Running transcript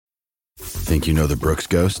Think you know the Brooks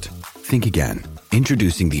Ghost? Think again.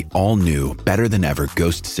 Introducing the all-new, better-than-ever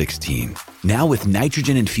Ghost 16. Now with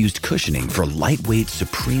nitrogen-infused cushioning for lightweight,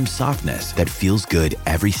 supreme softness that feels good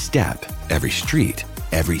every step, every street,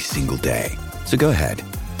 every single day. So go ahead,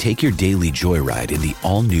 take your daily joyride in the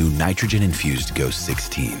all-new nitrogen-infused Ghost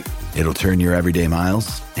 16. It'll turn your everyday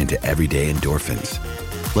miles into everyday endorphins.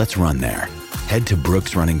 Let's run there. Head to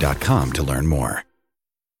brooksrunning.com to learn more.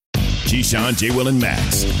 Keyshawn, J. Will, and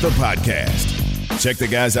Max, the podcast. Check the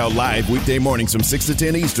guys out live weekday mornings from 6 to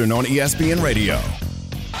 10 Eastern on ESPN Radio.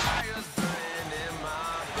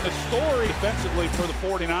 The story defensively for the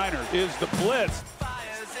 49ers is the blitz.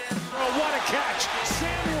 Oh, what a catch.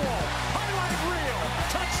 Samuel, highlight reel,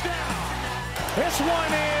 touchdown. This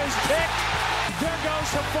one is picked. There goes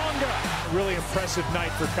Hufanga. Really impressive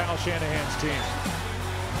night for Kyle Shanahan's team.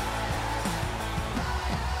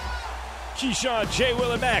 Keyshawn, J.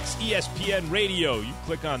 Will, and Max, ESPN Radio. You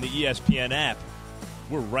click on the ESPN app.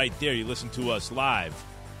 We're right there. You listen to us live.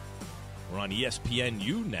 We're on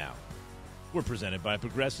ESPNU now. We're presented by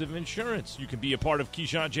Progressive Insurance. You can be a part of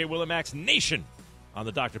Keyshawn, J. Will, and Max Nation on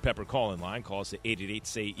the Dr. Pepper call-in line. Call us at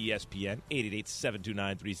 888-SAY-ESPN,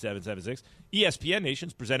 888-729-3776. ESPN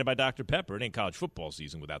Nation's presented by Dr. Pepper. It ain't college football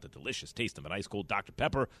season without the delicious taste of an ice-cold Dr.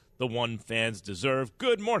 Pepper, the one fans deserve.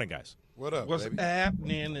 Good morning, guys. What up, What's baby?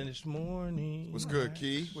 happening this morning? What's good,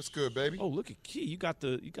 Key? What's good, baby? Oh, look at Key. You got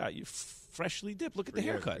your freshly dipped. Look at the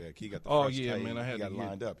haircut. Yeah, Key got the Oh, fresh yeah, cut. man, I had he got to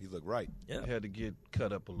lined up. He looked right. Yeah. I had to get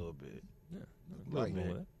cut up a little bit. Yeah. A little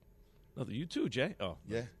bit. Another you too, Jay. Oh,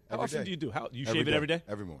 Yeah. How every often day. do you do? You Every shave it every day?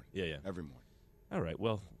 Every morning. Yeah. Every morning. All right.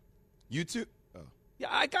 Well, You too? Oh. yeah,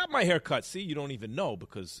 I got my hair cut. See, you don't even know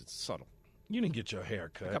because it's subtle. You didn't get your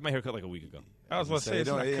hair cut. I got my hair cut like a week ago. I was going to say, it's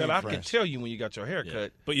not it cut. ain't I can fresh. tell you when you got your hair Yeah.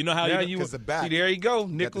 cut. But you know how Now you you 'Cause the back. see, there you go, Got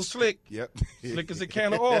nickel the slick. Yep. Slick as a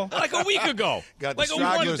can of oil. like a week ago. Got the like a week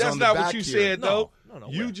stragglers That's on the not back what you here. said, though. No,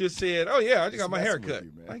 You where? just said, oh, yeah, I just got my hair messing with cut.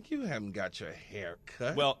 you, man. Like, you haven't got your hair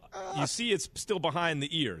cut. Well, you see, it's still behind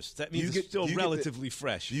the ears. That means it's still do you get relatively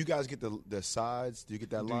fresh. Do you guys get the sides? Do you get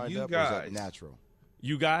that Do lined you up, or is that guys? natural?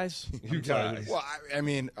 You guys? You I'm sorry. guys. Well, I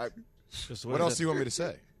mean, Just what else do you want me to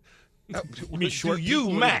say? You mean short Do you,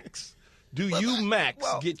 people? Max? Do you, Max,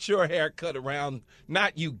 get your hair cut around,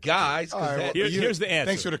 not you guys? 'cause All right, that- well, Here's the answer.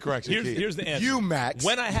 Thanks for the correction, Keith. Here's the answer. You, Max.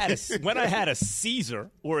 When I had a Caesar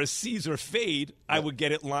or a Caesar fade, I would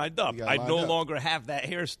get it lined up. You got I it no lined up. longer have that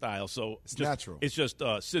hairstyle, so It's natural. It's just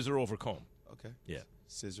scissor over comb. Okay. Yeah,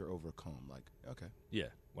 Scissor over comb. Like, okay. yeah,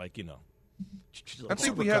 like you know. I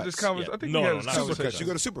think we had this Supercuts. conversation. Yeah. I think No, we had no, this not conversation. Supercuts. You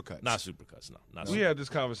go to Supercuts. Not supercuts, no. Not We super. had this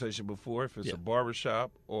conversation before if it's Yeah. a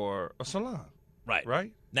barbershop or a salon. Right.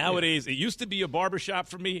 Right? Nowadays, it used to be a barbershop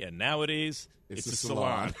for me, and nowadays it's a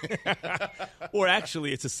salon. Or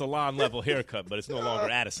actually, it's a salon-level haircut, but it's no longer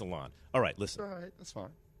at a salon. All right, listen. All right, that's fine.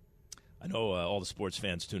 I know all the sports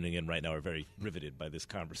fans tuning in right now are very riveted by this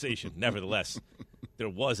conversation. Nevertheless, there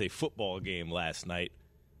was a football game last night,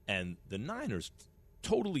 and the Niners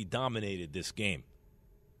totally dominated this game.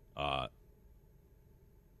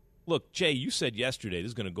 Look, Jay, you said yesterday this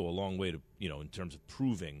is going to go a long way to, in terms of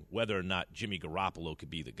proving whether or not Jimmy Garoppolo could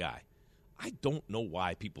be the guy. I don't know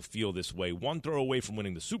why people feel this way. One throw away from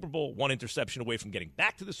winning the Super Bowl, one interception away from getting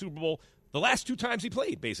back to the Super Bowl. The last two times he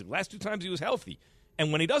played, basically. Last two times he was healthy.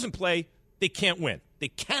 And when he doesn't play, they can't win. They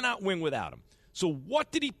cannot win without him. So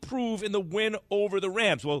what did he prove in the win over the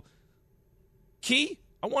Rams? Well, Key,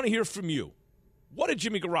 I want to hear from you. What did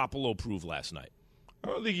Jimmy Garoppolo prove last night? I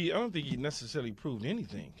don't think he necessarily proved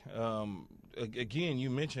anything. Again, you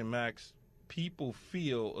mentioned, Max, people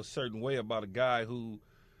feel a certain way about a guy who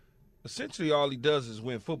essentially all he does is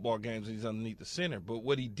win football games and he's underneath the center. But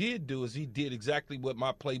what he did do is he did exactly what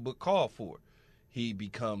my playbook called for. He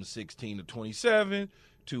becomes 16 to 27,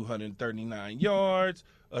 239 yards,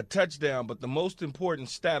 a touchdown. But the most important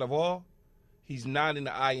stat of all, he's not in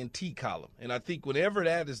the INT column. And I think whenever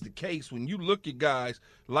that is the case, when you look at guys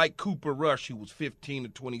like Cooper Rush, who was 15 to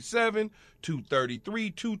 27,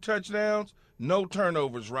 233, 2 touchdowns, no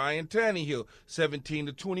turnovers. Ryan Tannehill, 17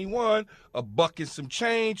 to 21, a buck and some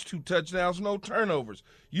change, 2 touchdowns, no turnovers.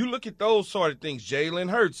 You look at those sort of things.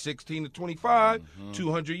 Jalen Hurts, 16 to 25,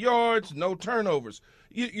 200 yards, no turnovers.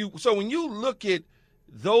 So when you look at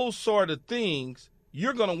those sort of things,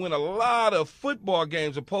 you're going to win a lot of football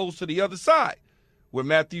games opposed to the other side, where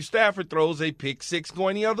Matthew Stafford throws a pick six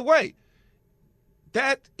going the other way.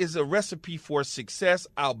 That is a recipe for success.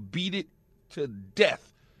 I'll beat it to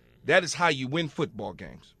death. That is how you win football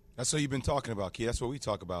games. That's what you've been talking about, Key. That's what we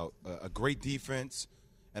talk about. A great defense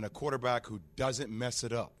and a quarterback who doesn't mess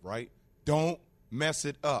it up, right? Don't mess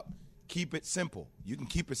it up. Keep it simple. You can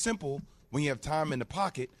keep it simple when you have time in the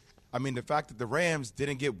pocket. I mean, the fact that the Rams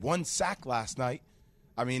didn't get one sack last night,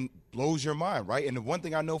 I mean, blows your mind, right? And the one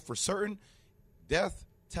thing I know for certain, death,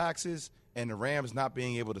 taxes, and the Rams not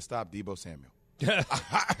being able to stop Deebo Samuel.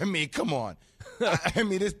 I mean, come on. I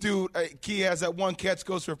mean, this dude, Key has that one catch,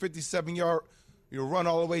 goes for a 57-yard run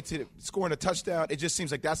all the way to scoring a touchdown. It just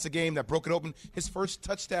seems like that's the game that broke it open. His first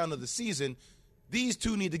touchdown of the season. These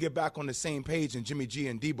two need to get back on the same page, and Jimmy G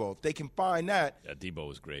and Deebo. If they can find that. Yeah, Deebo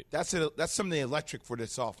was great. That's something electric for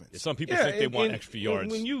this offense. Yeah, some people think they want extra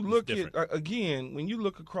yards. When you look when you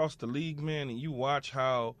look across the league, man, and you watch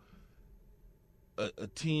how a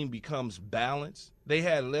team becomes balanced, they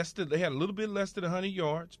had a little bit less than 100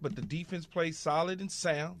 yards, but the defense played solid and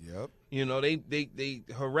sound. Yep. You know, they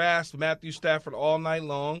harassed Matthew Stafford all night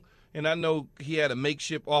long, and I know he had a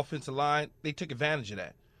makeshift offensive line. They took advantage of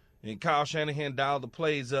that. And Kyle Shanahan dialed the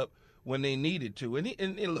plays up when they needed to.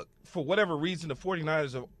 And look, for whatever reason, the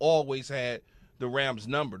 49ers have always had the Rams'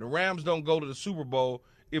 number. The Rams don't go to the Super Bowl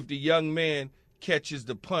if the young man catches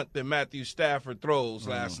the punt that Matthew Stafford throws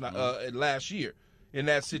last year in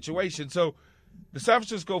that situation. So the San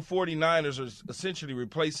Francisco 49ers are essentially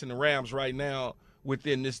replacing the Rams right now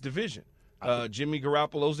within this division. Jimmy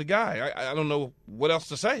Garoppolo's the guy. I don't know what else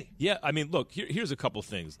to say. Yeah, I mean, look, here's a couple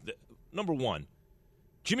things. Number one,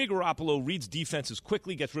 Jimmy Garoppolo reads defenses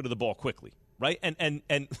quickly, gets rid of the ball quickly, right? And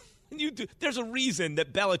there's a reason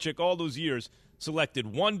that Belichick all those years selected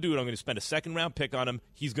one dude. I'm going to spend a second-round pick on him.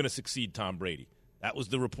 He's going to succeed Tom Brady. That was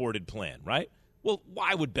the reported plan, right? Well,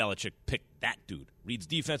 why would Belichick pick that dude? Reads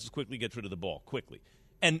defenses quickly, gets rid of the ball quickly.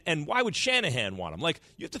 And why would Shanahan want him? Like,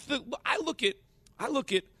 you have to think, I look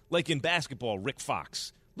at like in basketball, Rick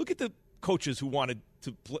Fox. Look at the coaches who wanted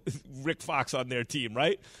to play Rick Fox on their team,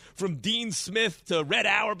 right? From Dean Smith to Red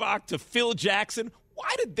Auerbach to Phil Jackson.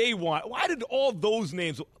 Why did all those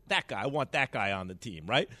names, that guy, I want that guy on the team,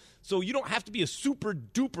 right? So you don't have to be a super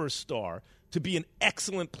duper star to be an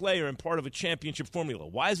excellent player and part of a championship formula.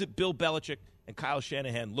 Why is it Bill Belichick and Kyle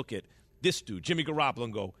Shanahan look at this dude, Jimmy Garoppolo,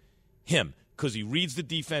 and go, him? Because he reads the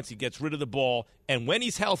defense, he gets rid of the ball, and when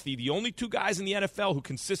he's healthy, the only two guys in the NFL who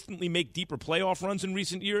consistently make deeper playoff runs in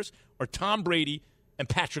recent years are Tom Brady and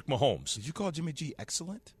Patrick Mahomes. Did you call Jimmy G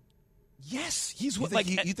excellent? Yes, he's you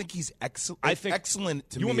think he's excellent? I think excellent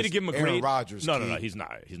to you me. Want me to give him a grade? Aaron Rodgers. No, he's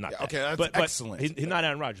not. He's not. Yeah, okay, that's but excellent. He's not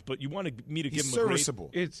Aaron Rodgers. But you wanted me to give him serviceable.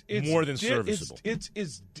 a grade? It's more than serviceable.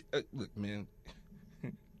 It's look, man.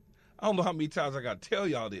 I don't know how many times I got to tell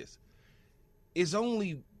y'all this. It's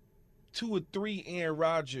only 2 or 3 Aaron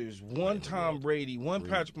Rodgers, 1 Tom Brady, 1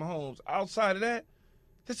 Patrick Mahomes. Outside of that,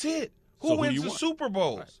 that's it. Who wins the Super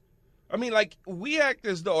Bowls? Right. I mean, like, we act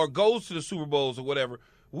as though, or goes to the Super Bowls or whatever,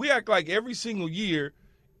 we act like every single year,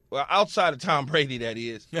 well, outside of Tom Brady, that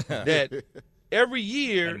is, that every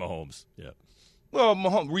year. And Mahomes, yeah. Well,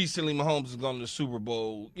 recently Mahomes has gone to the Super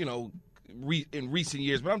Bowl, you know, in recent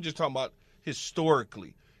years, but I'm just talking about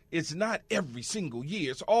historically. It's not every single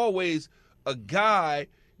year. It's always a guy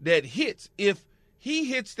that hits. If he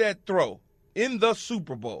hits that throw in the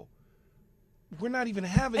Super Bowl, we're not even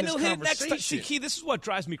having this conversation. See, Key, this is what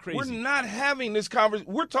drives me crazy. We're not having this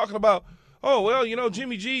conversation. We're talking about, oh, well, you know,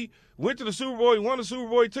 Jimmy G went to the Super Bowl. He won the Super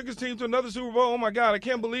Bowl. He took his team to another Super Bowl. Oh, my God, I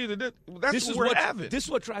can't believe it. That's what we're having. This is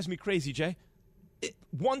what drives me crazy, Jay.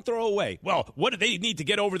 One throw away. Well, what do they need to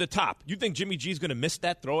get over the top? You think Jimmy G's going to miss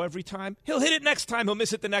that throw every time? He'll hit it next time. He'll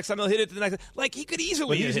miss it the next time. He'll hit it the next time. Like, he could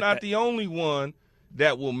easily hit it. But he's not the only one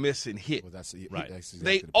that will miss and hit. Well, that's right. That's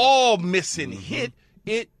exactly they all miss and hit.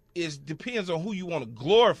 It depends on who you want to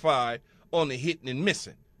glorify on the hitting and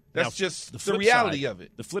missing. That's now, just the reality of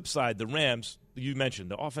it. The flip side, the Rams, you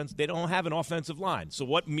mentioned, the offense, they don't have an offensive line. So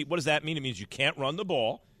what does that mean? It means you can't run the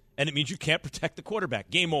ball, and it means you can't protect the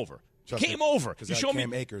quarterback. Game over. Game over. Because I had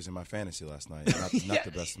Cam Akers in my fantasy last night. Not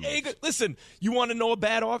the best. Listen, you want to know a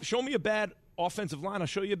bad show me a bad offensive line. I'll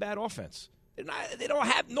show you a bad offense. They don't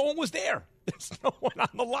have. No one was there. There's no one on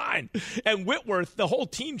the line. And Whitworth, the whole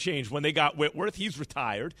team changed when they got Whitworth. He's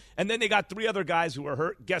retired. And then they got 3 other guys who are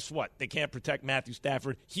hurt. Guess what? They can't protect Matthew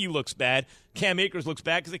Stafford. He looks bad. Cam Akers looks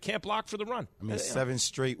bad because they can't block for the run. I mean, 7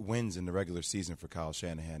 straight wins in the regular season for Kyle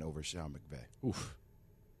Shanahan over Sean McVay. Oof.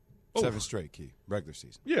 7 straight, Key, regular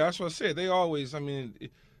season. Yeah, that's what I said. They always, I mean,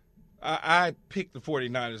 I picked the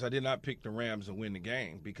 49ers. I did not pick the Rams to win the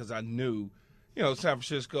game because I knew, you know, San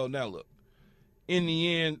Francisco, now look, in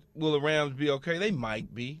the end, will the Rams be okay? They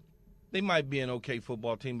might be. They might be an okay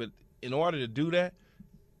football team, but in order to do that,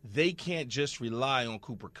 they can't just rely on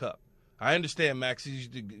Cooper Kupp. I understand, Max,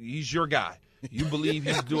 he's your guy. You believe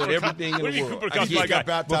he's doing everything in the world. Cooper Kupp's my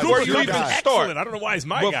guy. Before you even start. I don't know why he's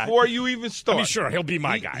my guy. Before you even start. I mean, sure, he'll be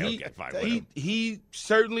my guy. Okay, fine. He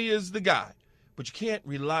certainly is the guy. But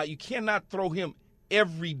you cannot throw him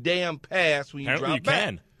every damn pass when you drop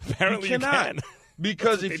back. Apparently you can.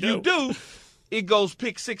 Because if you do, it goes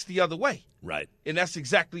pick 6 the other way. Right. And that's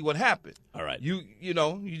exactly what happened. All right. You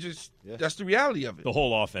that's the reality of it. The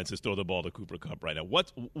whole offense is throw the ball to Cooper Kupp right now.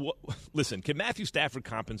 Listen, can Matthew Stafford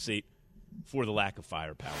compensate for the lack of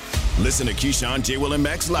firepower? Listen to Keyshawn, J. Will, and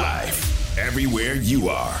Max live everywhere you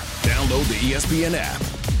are. Download the ESPN app.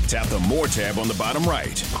 Tap the More tab on the bottom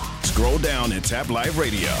right. Scroll down and tap Live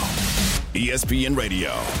Radio. ESPN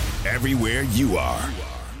Radio, everywhere you are.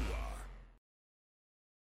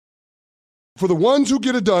 For the ones who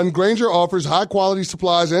get it done, Grainger offers high-quality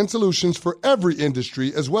supplies and solutions for every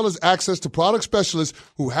industry, as well as access to product specialists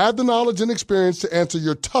who have the knowledge and experience to answer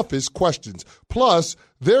your toughest questions. Plus,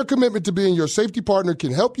 their commitment to being your safety partner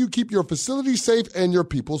can help you keep your facility safe and your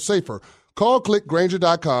people safer. Call, click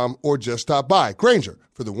Grainger.com, or just stop by. Grainger,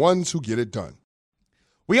 for the ones who get it done.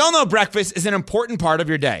 We all know breakfast is an important part of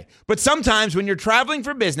your day, but sometimes when you're traveling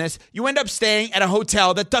for business, you end up staying at a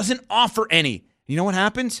hotel that doesn't offer any. You know what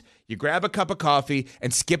happens? You grab a cup of coffee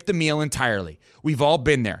and skip the meal entirely. We've all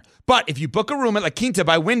been there. But if you book a room at La Quinta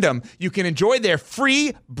by Wyndham, you can enjoy their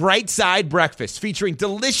free Bright Side breakfast featuring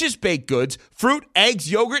delicious baked goods, fruit, eggs,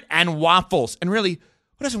 yogurt, and waffles. And really,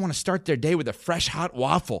 who doesn't want to start their day with a fresh, hot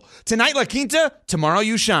waffle? Tonight, La Quinta, tomorrow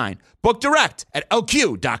you shine. Book direct at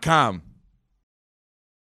LQ.com.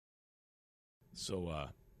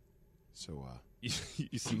 You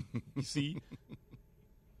see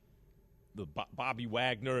the Bobby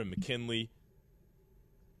Wagner and McKinley.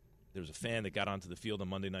 There was a fan that got onto the field on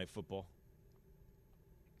Monday Night Football.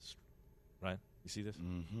 Right? You see this?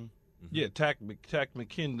 Mm-hmm. Yeah, Tack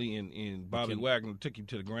McKinley and Bobby Wagner took him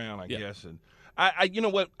to the ground, I guess. And I you know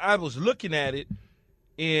what? I was looking at it,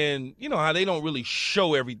 and you know how they don't really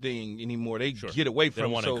show everything anymore. They get away from it. They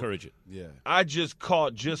don't want to encourage it. Yeah. I just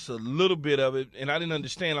caught just a little bit of it, and I didn't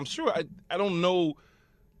understand. I'm sure I don't know.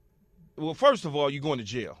 Well, first of all, you're going to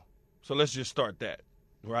jail. So let's just start that,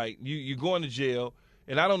 right? You're going to jail,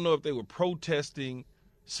 and I don't know if they were protesting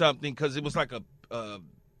something because it was like a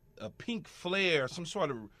pink flare, some sort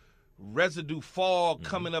of residue fog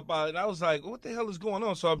coming up out. And I was like, what the hell is going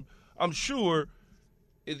on? So I'm sure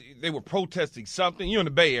they were protesting something. You're in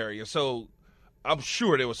the Bay Area, so I'm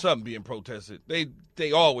sure there was something being protested.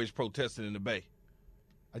 They always protested in the Bay.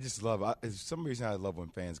 I just love – for some reason I love when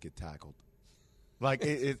fans get tackled. Like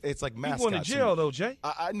it's like mascots. You going to jail though, Jay?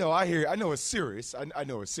 I know. I hear. I know it's serious. I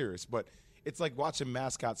know it's serious, but it's like watching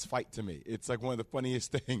mascots fight to me. It's like one of the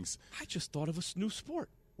funniest things. I just thought of a new sport.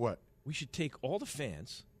 What? We should take all the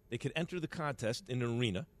fans. They could enter the contest in an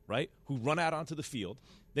arena, right? Who run out onto the field.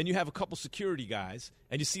 Then you have a couple security guys,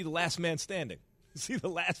 and you see the last man standing. You see the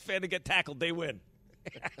last fan to get tackled, they win.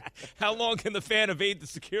 How long can the fan evade the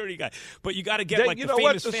security guy? But you got to get the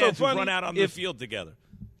famous fans who run out on the field together.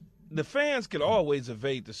 The fans could always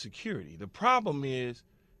evade the security. The problem is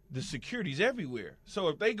the security's everywhere. So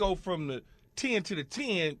if they go from the 10 to the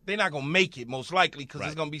 10, they're not going to make it most likely because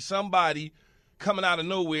there's going to be somebody coming out of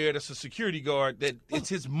nowhere that's a security guard that it's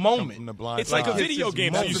his moment. It's like a video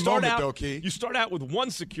game. So you start out with one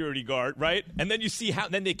security guard, right? And then you see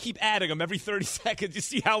then they keep adding them every 30 seconds. You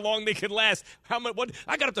see how long they can last.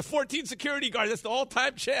 I got up to 14 security guards. That's the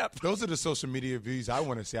all-time champ. Those are the social media views I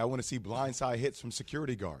want to see. I want to see blindside hits from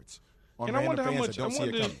security guards on and random fans that don't see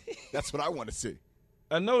it coming. That's what I want to see.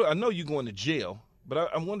 I know you're going to jail,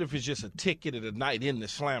 but I wonder if it's just a ticket of the night in the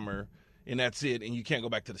Slammer, and that's it, and you can't go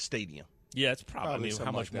back to the stadium. Yeah, it's probably how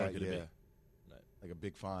much more could it be? Like a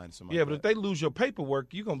big fine. Yeah, but if they lose your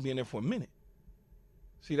paperwork, you're going to be in there for a minute.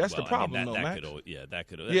 See, that's the problem, though, Max. That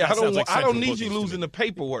could. Yeah, I don't need you losing the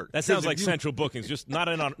paperwork. That sounds like central bookings, just not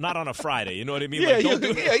on a Friday. You know what I mean? Yeah, you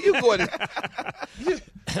go in.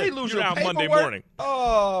 They lose your out paperwork Monday morning.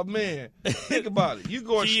 Oh man, think about it. You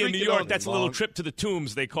going straight in New York? That's a little trip to the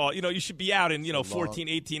tombs. They call it. You should be out in 14,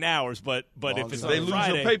 18 hours. But if it's on they lose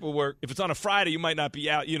Friday, your paperwork. If it's on a Friday, you might not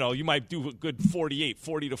be out. You might do a good 40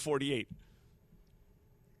 to 48.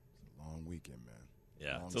 Long weekend, man.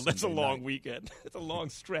 Yeah, so that's a long weekend. It's a long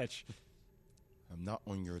stretch. I'm not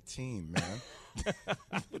on your team, man.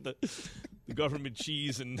 With the government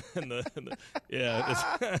cheese and the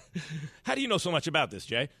yeah. How do you know so much about this,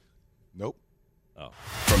 Jay? Nope. Oh.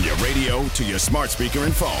 From your radio to your smart speaker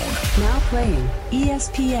and phone. Now playing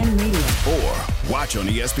ESPN Radio. Or watch on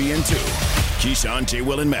ESPN2. Keyshawn, J.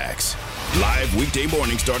 Will, and Max. Live weekday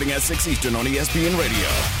morning starting at 6 Eastern on ESPN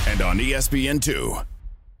Radio and on ESPN2.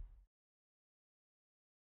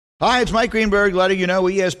 Hi, it's Mike Greenberg letting you know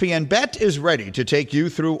ESPN Bet is ready to take you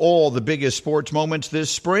through all the biggest sports moments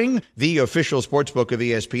this spring. The official sportsbook of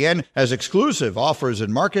ESPN has exclusive offers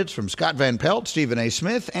and markets from Scott Van Pelt, Stephen A.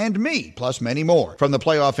 Smith, and me, plus many more. From the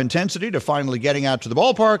playoff intensity to finally getting out to the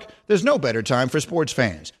ballpark, there's no better time for sports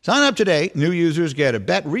fans. Sign up today. New users get a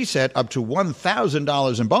bet reset up to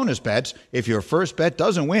 $1,000 in bonus bets if your first bet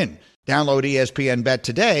doesn't win. Download ESPN Bet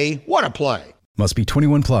today. What a play. Must be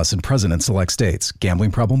 21 plus and present in select states.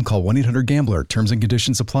 Gambling problem? Call 1-800-GAMBLER. Terms and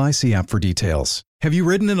conditions apply. See app for details. Have you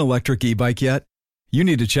ridden an electric e-bike yet? You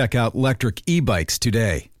need to check out Lectric E-Bikes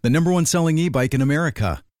today, the #1 selling e-bike in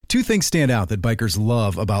America. Two things stand out that bikers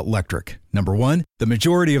love about Lectric. Number one, the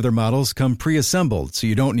majority of their models come pre-assembled, so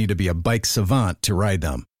you don't need to be a bike savant to ride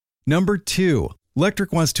them. Number two,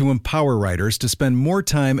 Lectric wants to empower riders to spend more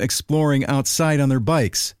time exploring outside on their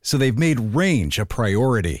bikes, so they've made range a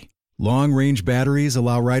priority. Long-range batteries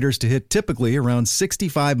allow riders to hit typically around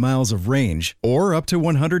 65 miles of range or up to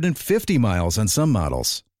 150 miles on some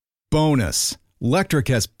models. Bonus, Lectric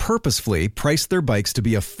has purposefully priced their bikes to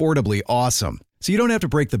be affordably awesome, so you don't have to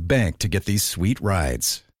break the bank to get these sweet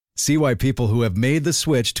rides. See why people who have made the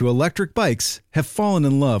switch to electric bikes have fallen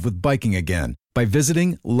in love with biking again by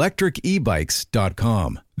visiting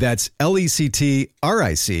lectricebikes.com. That's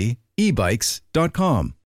LECTRIC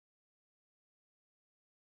ebikes.com.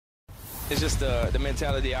 It's just the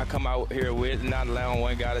mentality I come out here with, not allowing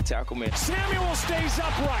one guy to tackle me. Samuel stays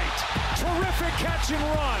upright. Terrific catch and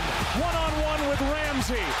run. One-on-one with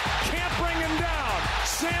Ramsey. Can't bring him down.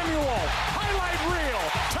 Samuel, highlight reel,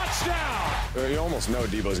 touchdown. You almost know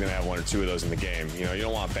Debo's going to have one or two of those in the game. You know, you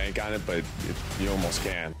don't want to bank on it, but you almost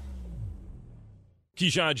can.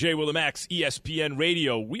 Keyshawn, J. Will, and Max, ESPN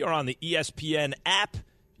Radio. We are on the ESPN app.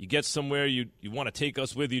 You get somewhere you want to take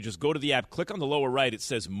us with you, just go to the app. Click on the lower right. It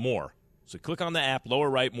says more. So click on the app, lower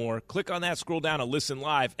right, more. Click on that, scroll down, and listen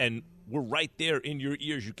live. And we're right there in your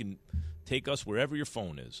ears. You can take us wherever your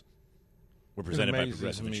phone is. We're presented by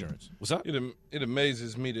Progressive Insurance. What's up? It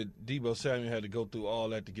amazes me that Debo Samuel had to go through all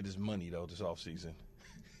that to get his money, though, this offseason.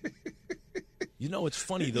 You know, it's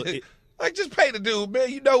funny, though. Like, just pay the dude, man.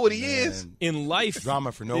 You know what he is. In life.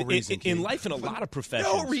 Drama for no reason. In life, in a lot of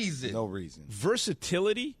professions. No reason.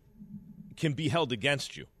 Versatility can be held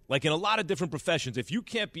against you. Like in a lot of different professions, if you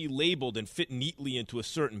can't be labeled and fit neatly into a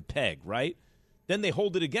certain peg, right, then they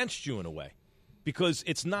hold it against you in a way. Because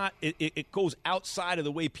it's not, it goes outside of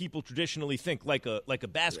the way people traditionally think, like a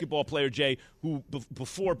basketball player, Jay, who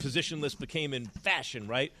before positionless became in fashion,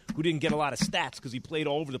 right? Who didn't get a lot of stats because he played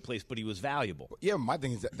all over the place, but he was valuable. Yeah, my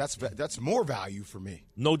thing is that's more value for me.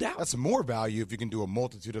 No doubt. That's more value if you can do a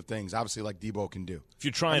multitude of things, obviously, like Debo can do. If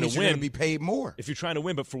you're trying to win, you're going to be paid more. If you're trying to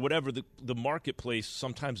win, but for whatever the marketplace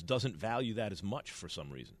sometimes doesn't value that as much for some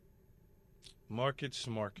reason. Market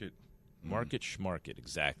schmarket. Market schmarket,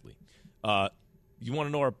 exactly. You want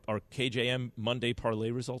to know our KJM Monday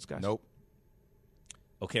parlay results, guys? Nope.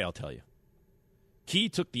 Okay, I'll tell you. Key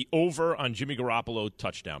took the over on Jimmy Garoppolo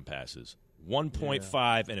touchdown passes,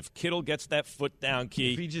 1.5, and if Kittle gets that foot down,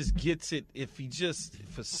 Key. If he just gets it, if he just,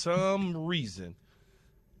 for some reason,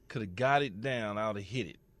 could have got it down, I would have hit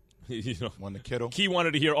it. You know, Won the Kittle. Key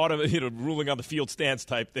wanted to hear ruling on the field stance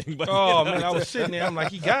type thing. But, man, I was sitting there. I'm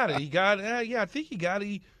like, he got it. Yeah, I think he got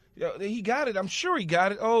it. He got it. I'm sure he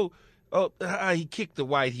got it. He kicked the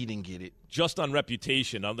white. He didn't get it. Just on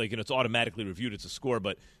reputation, I'm thinking it's automatically reviewed. It's a score,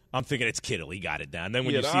 but I'm thinking it's Kittle. He got it down. Then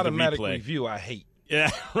when you see the automatic replay, review, I hate.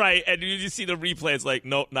 Yeah, right. And you see the replay, it's like,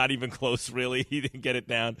 nope, not even close. Really, he didn't get it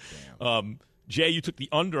down. Jay, you took the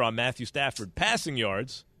under on Matthew Stafford passing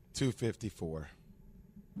yards, 254.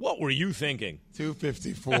 What were you thinking?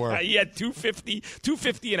 254. He had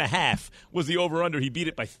 250 and a half was the over-under. He beat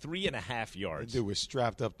it by 3.5 yards. The dude was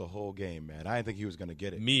strapped up the whole game, man. I didn't think he was going to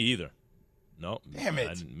get it. Me either. No. Damn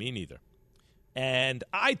it. Me neither. And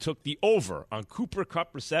I took the over on Cooper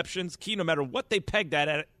Kupp receptions. Key, no matter what they pegged that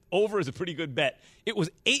at, over is a pretty good bet. It was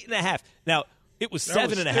 8.5. Now, it was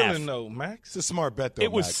 7.5. No, Max. It's a smart bet, though.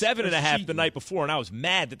 It was Max. 7.5 the night before, and I was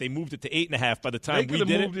mad that they moved it to 8.5 by the time we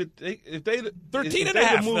did it. If they 13.5,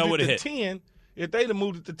 that would have hit. 10, if they'd have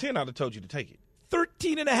moved it to 10, I'd have told you to take it.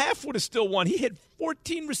 13.5 would have still won. He hit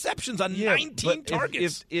 14 receptions on 19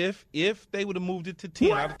 targets. If they would have moved it to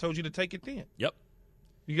 10, I'd have told you to take it then. Yep.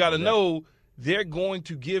 You got to know they're going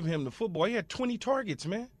to give him the football. He had 20 targets,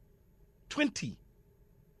 man. 20.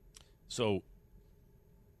 So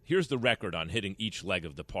here's the record on hitting each leg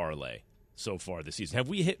of the parlay so far this season. Have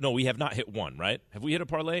we hit? No, we have not hit one, right? Have we hit a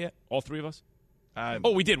parlay yet? All three of us?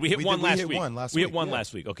 We did. We hit one last week. We hit one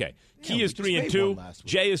last week. Okay. Yeah, Key is 3-2.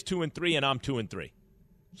 Jay is 2-3, and I'm 2-3.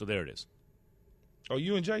 So there it is. Oh,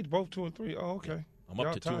 you and Jay both 2-3. Oh, okay. I'm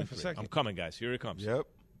up to 2-3. I'm coming, guys. Here it comes. Yep.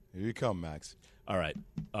 Here you come, Max. All right.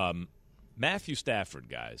 Matthew Stafford,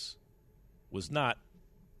 guys,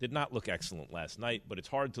 did not look excellent last night, but it's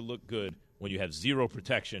hard to look good when you have zero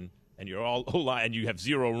protection and you're all O-line and you have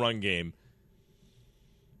zero run game.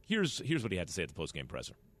 Here's what he had to say at the post-game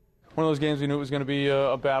presser. One of those games we knew it was going to be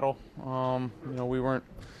a battle. We weren't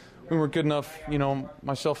good enough.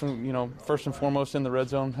 Myself and first and foremost in the red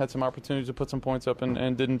zone had some opportunities to put some points up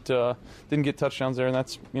and didn't get touchdowns there, and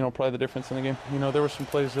that's probably the difference in the game. There were some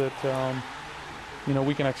plays that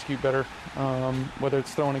we can execute better, whether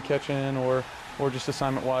it's throwing and catching or just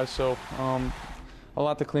assignment-wise. So a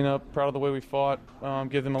lot to clean up. Proud of the way we fought.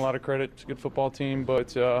 Give them a lot of credit. It's a good football team,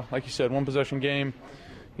 but like you said, one-possession game.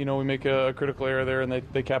 We make a critical error there, and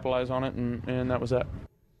they capitalize on it, and that was that.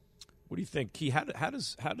 What do you think, Key? How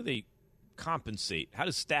do they compensate? How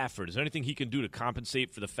does Stafford? Is there anything he can do to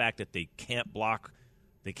compensate for the fact that they can't block?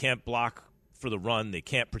 They can't block for the run. They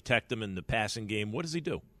can't protect them in the passing game. What does he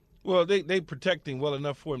do? Well, they protect him well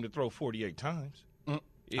enough for him to throw 48 times.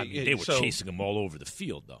 They were chasing him all over the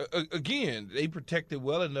field, though. Again, they protected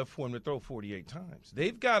well enough for him to throw 48 times.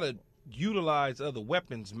 They've got to utilize other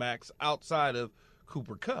weapons, Max, outside of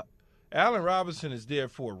Cooper Kupp. Allen Robinson is there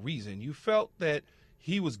for a reason. You felt that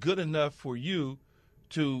he was good enough for you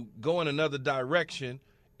to go in another direction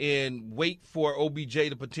and wait for OBJ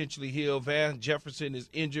to potentially heal. Van Jefferson is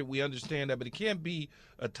injured. We understand that, but it can't be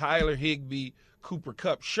a Tyler Higbee, Cooper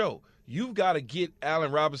Kupp show. You've got to get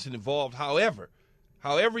Allen Robinson involved however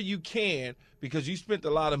you can, because you spent a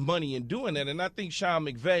lot of money in doing that. And I think Sean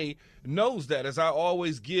McVay knows that. As I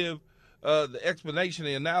always give the explanation,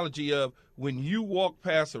 the analogy of when you walk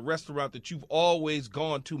past a restaurant that you've always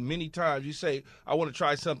gone to many times, you say, I want to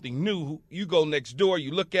try something new. You go next door,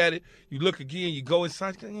 you look at it, you look again, you go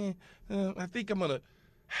inside, I think I'm going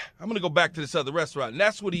to go back to this other restaurant. And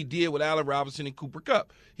that's what he did with Allen Robinson and Cooper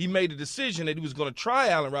Kupp. He made a decision that he was going to try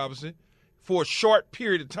Allen Robinson for a short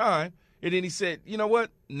period of time, and then he said, you know what?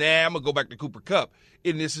 Nah, I'm going to go back to Cooper Kupp.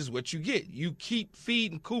 And this is what you get. You keep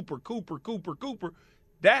feeding Cooper.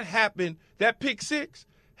 That happened. That pick six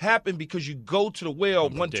happened because you go to the well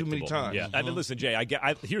one too many times. Yeah. And listen, Jay,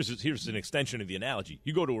 here's an extension of the analogy.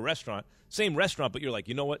 You go to a restaurant, same restaurant, but you're like,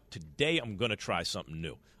 you know what? Today I'm going to try something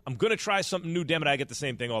new. I'm going to try something new. Damn it, I get the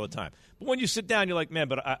same thing all the time. But when you sit down, you're like, man,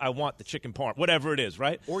 but I want the chicken parm, whatever it is,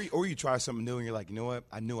 right? Or you try something new and you're like, you know what?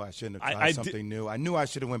 I knew I shouldn't have tried something new. I knew I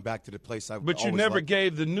should have went back to the place I But you never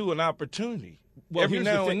gave the new an opportunity. Well, every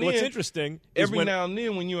now and then, what's interesting is now and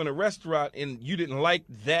then when you're in a restaurant and you didn't like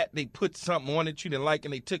that, they put something on it you didn't like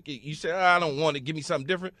and they took it. You said, I don't want it. Give me something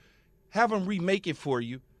different. Have them remake it for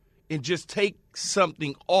you and just take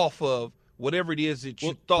something off of whatever it is that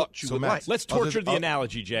you thought you would like. Let's torture the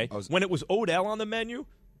analogy, Jay. When it was Odell on the menu,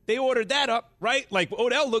 they ordered that up, right? Like,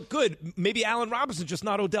 Odell looked good. Maybe Allen Robinson, just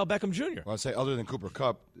not Odell Beckham Jr. Well, I'd say other than Cooper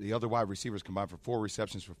Kupp, the other wide receivers combined for 4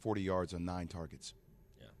 receptions for 40 yards on 9 targets.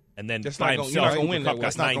 And then that's by himself,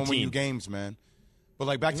 that's not going to win you games, man. But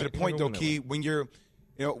like back to the point though, Key, when you're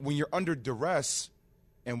under duress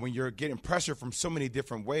and when you're getting pressure from so many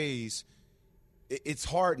different ways, it's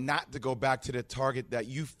hard not to go back to the target that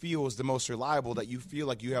you feel is the most reliable, that you feel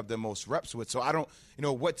like you have the most reps with. So I don't,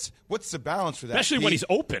 what's the balance for that? Especially when he's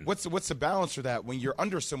open. What's the balance for that when you're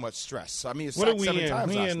under so much stress? I mean, it's sacked 7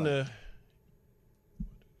 times last night.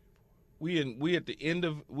 We at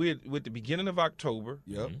the beginning of October.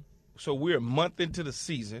 Yep. So we're a month into the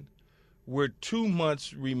season. We're 2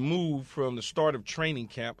 months removed from the start of training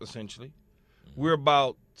camp, essentially. We're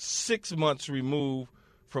about 6 months removed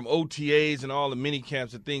from OTAs and all the mini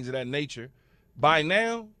camps and things of that nature. By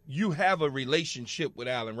now, you have a relationship with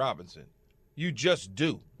Allen Robinson. You just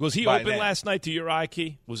do. Was he open last night to your eye,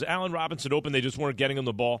 Key? Was Allen Robinson open? They just weren't getting him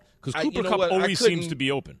the ball? Because Cooper Kupp always seems to be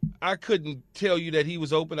open. I couldn't tell you that he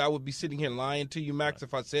was open. I would be sitting here lying to you, Max,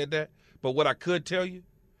 if I said that. But what I could tell you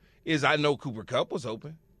is I know Cooper Kupp was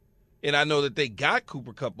open. And I know that they got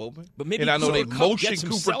Cooper Kupp open. But maybe I know they motioned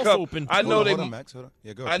Cooper Kupp open. I know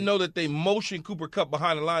I know that they motioned Cooper Kupp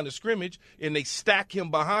behind the line of scrimmage and they stack him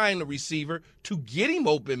behind the receiver to get him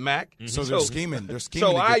open, Mac. Mm-hmm. So they're scheming.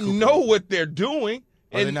 So I know what they're doing.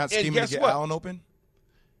 Are they not scheming to get Allen open?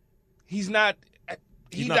 He's not. I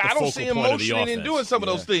don't see him motioning and doing some of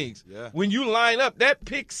those things. Yeah. When you line up that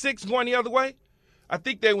pick six going the other way, I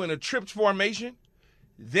think they were in a trips formation.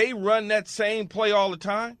 They run that same play all the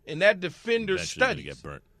time, and that defender studies. Get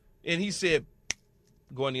burnt. And he said,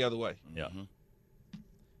 going the other way. Yeah.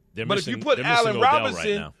 But if you put Allen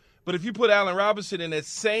Robinson in that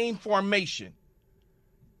same formation,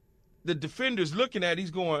 the defender's looking at it,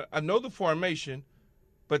 he's going, I know the formation,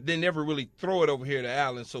 but they never really throw it over here to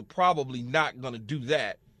Allen, so probably not going to do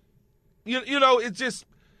that. You know, it's just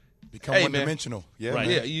Become one-dimensional. Yeah, right.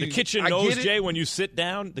 man. The kitchen knows, Jay, when you sit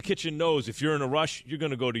down, the kitchen knows if you're in a rush, you're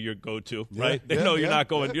going to go to your go-to, right? They know you're not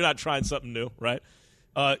going. You're not trying something new, right?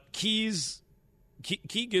 Key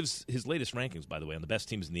gives his latest rankings, by the way, on the best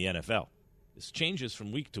teams in the NFL. This changes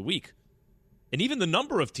from week to week, and even the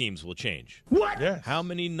number of teams will change. What? Yeah. How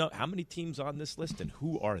many teams on this list, and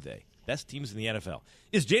who are they? Best teams in the NFL.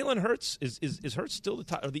 Is Jalen Hurts? Is Hurts still the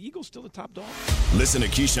top? Are the Eagles still the top dog? Listen to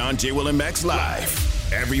Keyshawn, J. Will, and Max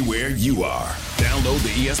live everywhere you are. Download the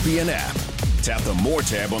ESPN app. Tap the More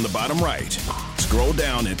tab on the bottom right. Scroll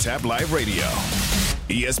down and tap Live Radio.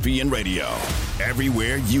 ESPN Radio.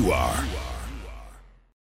 Everywhere you are.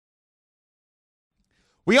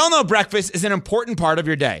 We all know breakfast is an important part of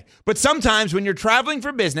your day, but sometimes when you're traveling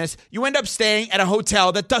for business, you end up staying at a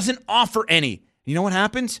hotel that doesn't offer any. You know what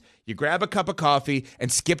happens? You grab a cup of coffee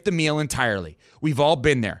and skip the meal entirely. We've all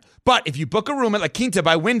been there. But if you book a room at La Quinta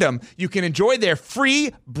by Wyndham, you can enjoy their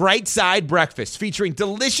free Bright Side breakfast featuring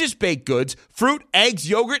delicious baked goods, fruit, eggs,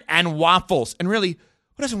 yogurt, and waffles. And really,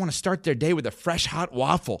 who doesn't want to start their day with a fresh, hot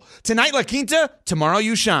waffle? Tonight, La Quinta, tomorrow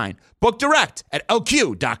you shine. Book direct at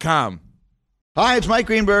LQ.com. Hi, it's Mike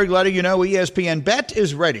Greenberg letting you know ESPN Bet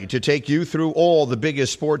is ready to take you through all the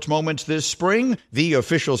biggest sports moments this spring. The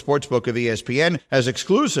official sportsbook of ESPN has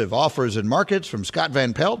exclusive offers and markets from Scott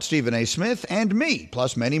Van Pelt, Stephen A. Smith, and me,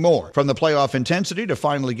 plus many more. From the playoff intensity to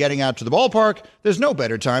finally getting out to the ballpark, there's no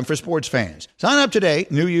better time for sports fans. Sign up today.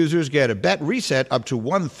 New users get a bet reset up to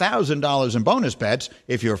 $1,000 in bonus bets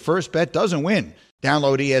if your first bet doesn't win.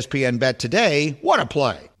 Download ESPN Bet today. What a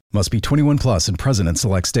play. Must be 21 plus and present in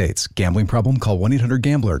select states. Gambling problem? Call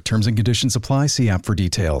 1-800-GAMBLER. Terms and conditions apply. See app for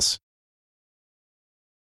details.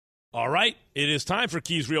 All right, it is time for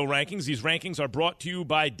Key's Real Rankings. These rankings are brought to you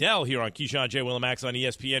by Dell here on Keyshawn, J. Will, and Max on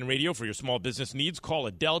ESPN Radio. For your small business needs, call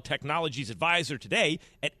a Dell Technologies advisor today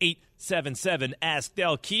at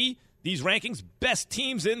 877-ASK-DELL-KEY. These rankings, best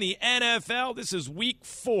teams in the NFL. This is Week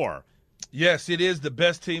 4. Yes, it is the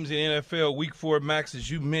best teams in the NFL. Week 4, Max,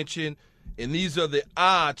 as you mentioned. And these are the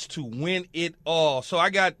odds to win it all. So I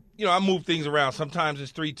got, I move things around. Sometimes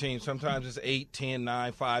it's 3 teams. Sometimes it's 8, 10,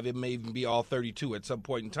 9, 5. It may even be all 32 at some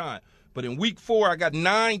point in time. But in Week 4, I got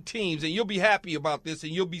 9 teams. And you'll be happy about this.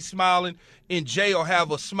 And you'll be smiling. And Jay will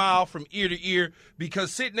have a smile from ear to ear.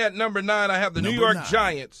 Because sitting at number 9, I have the New York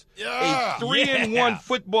Giants. A 3-1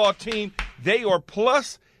 football team. They are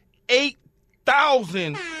plus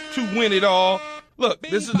 8,000 to win it all. Look,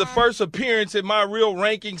 this is the first appearance in my real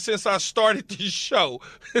ranking since I started this show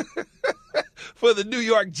for the New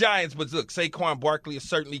York Giants. But look, Saquon Barkley is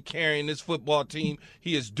certainly carrying this football team.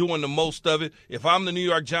 He is doing the most of it. If I'm the New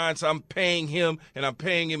York Giants, I'm paying him, and I'm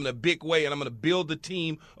paying him in a big way, and I'm going to build the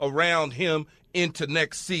team around him into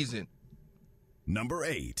next season. Number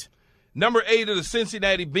 8 are the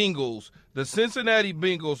Cincinnati Bengals. The Cincinnati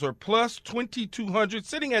Bengals are plus 2,200,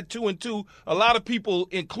 sitting at 2-2. A lot of people,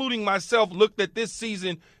 including myself, looked at this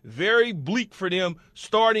season very bleak for them,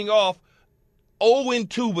 starting off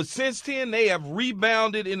 0-2. But since then, they have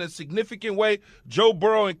rebounded in a significant way. Joe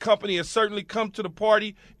Burrow and company has certainly come to the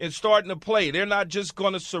party and starting to play. They're not just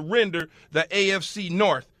going to surrender the AFC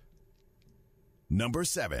North. Number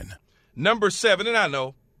 7, and I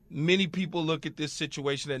know many people look at this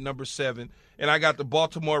situation at number 7, and I got the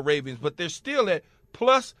Baltimore Ravens, but they're still at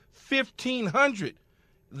plus 1,500.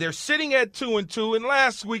 They're sitting at 2-2, and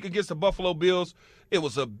last week against the Buffalo Bills, it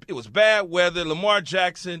was bad weather. Lamar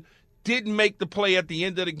Jackson didn't make the play at the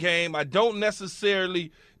end of the game. I don't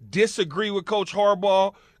necessarily disagree with Coach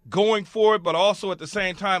Harbaugh going for it, but also at the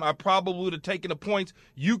same time, I probably would have taken the points.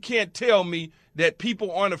 You can't tell me that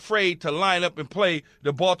people aren't afraid to line up and play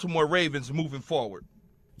the Baltimore Ravens moving forward.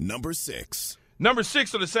 Number 6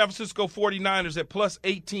 are the San Francisco 49ers at plus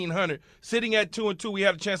 1,800. Sitting at 2-2, we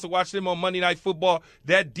had a chance to watch them on Monday Night Football.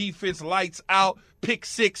 That defense lights out. Pick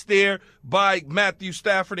 6 there by Matthew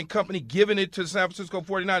Stafford and company, giving it to the San Francisco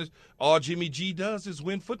 49ers. All Jimmy G does is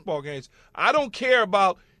win football games. I don't care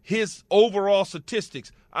about his overall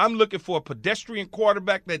statistics. I'm looking for a pedestrian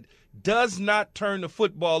quarterback that does not turn the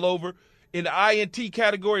football over. In the INT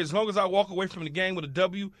category, as long as I walk away from the game with a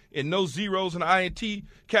W and no zeros in the INT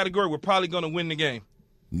category, we're probably going to win the game.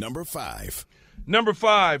 Number 5,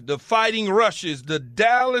 the Fighting Rushes, the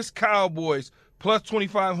Dallas Cowboys, plus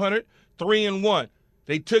 2,500, 3-1.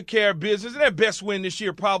 They took care of business, and their best win this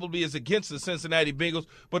year probably is against the Cincinnati Bengals,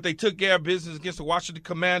 but they took care of business against the Washington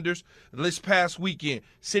Commanders this past weekend,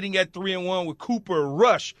 sitting at 3-1 with Cooper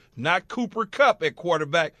Rush, not Cooper Kupp at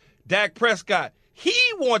quarterback. Dak Prescott, he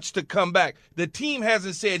wants to come back. The team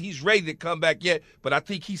hasn't said he's ready to come back yet, but I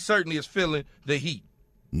think he certainly is feeling the heat.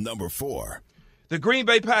 Number 4, the Green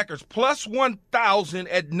Bay Packers, plus 1,000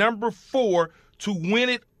 at number 4 to win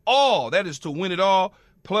it all. That is to win it all.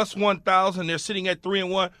 Plus 1,000. They're sitting at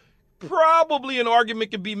 3-1. Probably an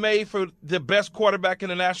argument can be made for the best quarterback in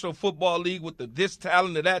the National Football League with this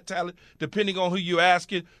talent or that talent, depending on who you're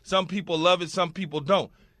asking. Some people love it, some people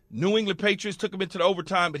don't. New England Patriots took him into the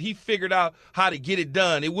overtime, but he figured out how to get it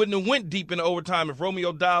done. It wouldn't have went deep into overtime if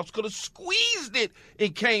Romeo Doubs could have squeezed it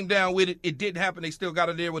and came down with it. It didn't happen. They still got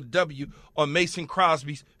it there with a W on Mason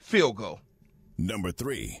Crosby's field goal. Number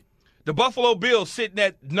 3. The Buffalo Bills sitting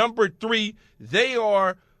at number 3. They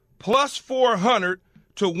are plus 400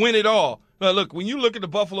 to win it all. Now, look, when you look at the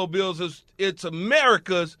Buffalo Bills, it's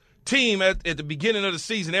America's team at the beginning of the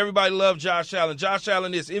season. Everybody loved Josh Allen. Josh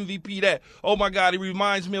Allen is MVP that. Oh, my God, he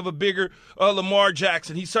reminds me of a bigger Lamar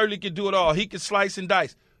Jackson. He certainly can do it all. He can slice and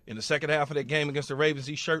dice. In the second half of that game against the Ravens,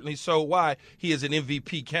 he certainly showed why he is an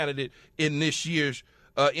MVP candidate in this year's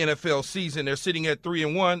NFL season. They're sitting at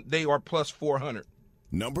 3-1. They are plus 400.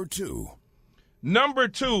 Number 2. Number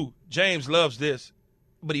 2, James loves this,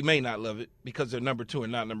 but he may not love it because they're number 2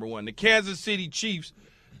 and not number 1. The Kansas City Chiefs,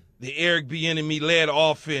 the Eric Bieniemy-led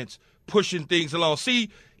offense, pushing things along. See,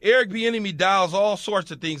 Eric Bieniemy dials all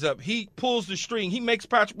sorts of things up. He pulls the string. He makes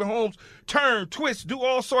Patrick Mahomes turn, twist, do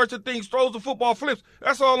all sorts of things, throws the football, flips.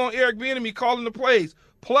 That's all on Eric Bieniemy calling the plays.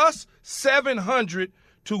 Plus 700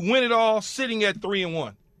 to win it all, sitting at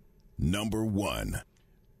 3-1. Number 1.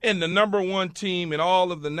 And the number 1 team in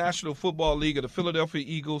all of the National Football League are the Philadelphia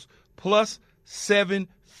Eagles, plus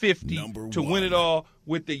 750 to win it all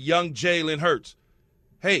with the young Jalen Hurts.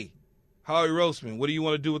 Hey, Howie Roseman, what do you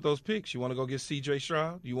want to do with those picks? You want to go get C.J.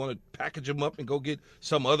 Stroud? You want to package them up and go get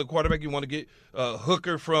some other quarterback? You want to get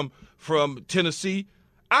Hooker from Tennessee?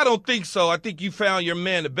 I don't think so. I think you found your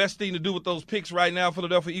man. The best thing to do with those picks right now,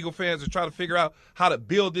 Philadelphia Eagle fans, is try to figure out how to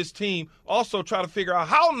build this team. Also try to figure out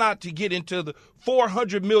how not to get into the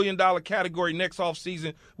 $400 million category next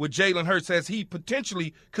offseason with Jalen Hurts, as he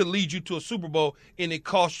potentially could lead you to a Super Bowl and it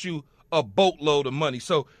costs you a boatload of money.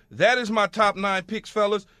 So that is my top 9 picks,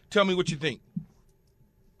 fellas. Tell me what you think.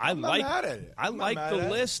 I like the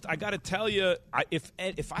list. I got to tell you,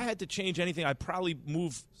 if I had to change anything, I'd probably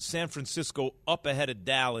move San Francisco up ahead of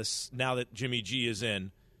Dallas now that Jimmy G is in,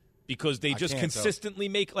 because they just consistently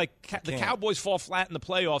make the Cowboys fall flat in the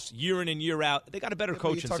playoffs year in and year out. They got a better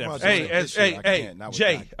coach in San Francisco.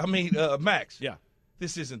 Max. Yeah.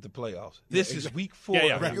 This isn't the playoffs. This is week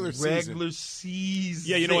 4 regular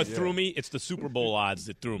season. Yeah, you know what threw me? It's the Super Bowl odds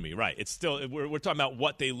that threw me. Right. It's still we're talking about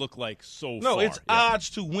what they look like so far. No, it's odds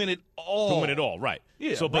to win it all. To win it all, right.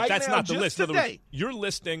 Yeah, so, but right that's now, not the list. Today. In other words, you're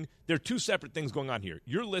listing, there are 2 separate things going on here.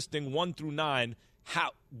 You're listing 1 through 9,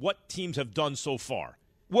 what teams have done so far.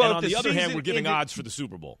 Well, and on the other hand, we're giving odds for the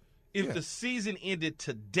Super Bowl. If the season ended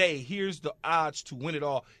today, here's the odds to win it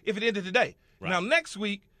all. If it ended today. Right. Now, next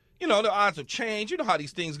week, you know, the odds have changed. You know how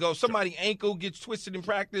these things go. Somebody's ankle gets twisted in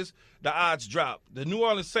practice, the odds drop. The New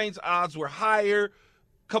Orleans Saints odds were higher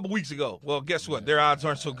a couple weeks ago. Well, guess what? Their odds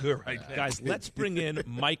aren't so good right now. Guys, let's bring in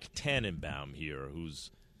Mike Tannenbaum here,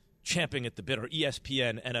 who's champing at the bit, or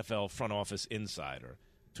ESPN NFL front office insider,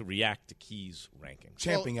 to react to Key's rankings.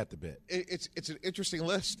 Champing at the bit. It's an interesting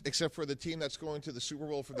list, except for the team that's going to the Super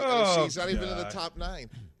Bowl for the NFC. It's not even in the top 9.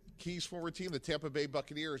 Key's former team, the Tampa Bay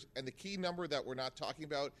Buccaneers, and the key number that we're not talking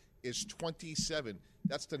about is 27.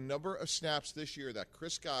 That's the number of snaps this year that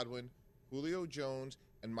Chris Godwin, Julio Jones,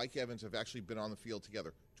 and Mike Evans have actually been on the field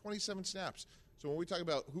together. 27 snaps. So when we talk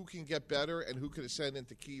about who can get better and who could ascend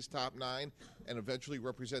into Key's top 9 and eventually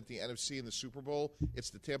represent the NFC in the Super Bowl,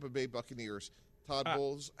 it's the Tampa Bay Buccaneers. Todd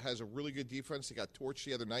Bowles has a really good defense. They got torched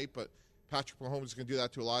the other night, but Patrick Mahomes is going to do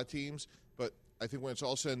that to a lot of teams. But I think when it's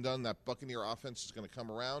all said and done, that Buccaneer offense is going to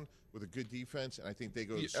come around with a good defense, and I think they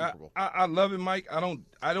go to the Super Bowl. I love it, Mike. I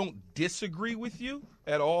don't disagree with you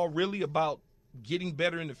at all, really, about getting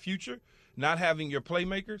better in the future, not having your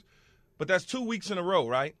playmakers. But that's 2 weeks in a row,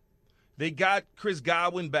 right? They got Chris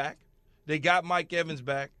Godwin back. They got Mike Evans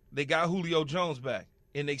back. They got Julio Jones back.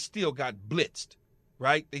 And they still got blitzed,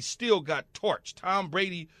 right? They still got torched. Tom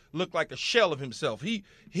Brady looked like a shell of himself.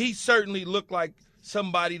 He certainly looked like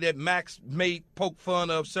somebody that Max made poke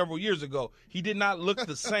fun of several years ago. He did not look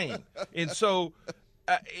the same. And so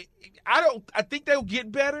I think they'll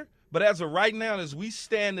get better, but as of right now, as we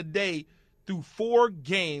stand today, through 4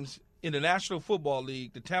 games in the National Football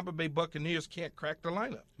League, the Tampa Bay Buccaneers can't crack the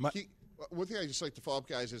lineup. One thing I just like to follow up,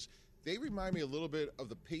 guys, is they remind me a little bit of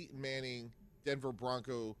the Peyton Manning Denver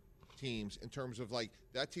Bronco teams in terms of, like,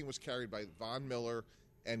 that team was carried by Von Miller,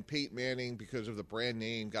 and Peyton Manning, because of the brand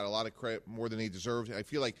name, got a lot of credit more than he deserved. And I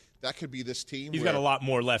feel like that could be this team. He's got a lot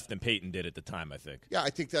more left than Peyton did at the time, I think. Yeah,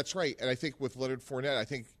 I think that's right. And I think with Leonard Fournette, I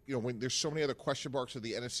think, you know, when there's so many other question marks of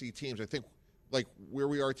the NFC teams, I think, like, where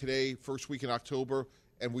we are today, first week in October,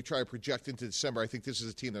 and we try to project into December, I think this is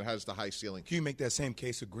a team that has the high ceiling. Can you make that same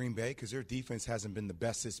case with Green Bay? Because their defense hasn't been the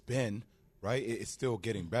best it's been, right? It's still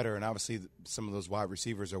getting better, and obviously some of those wide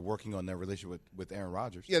receivers are working on their relationship with Aaron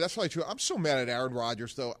Rodgers. Yeah, that's probably true. I'm so mad at Aaron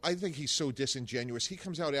Rodgers, though. I think he's so disingenuous. He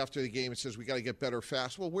comes out after the game and says, we got to get better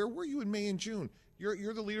fast. Well, where were you in May and June?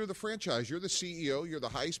 You're the leader of the franchise. You're the CEO. You're the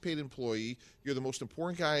highest-paid employee. You're the most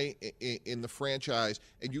important guy in the franchise,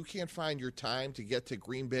 and you can't find your time to get to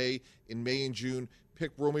Green Bay in May and June,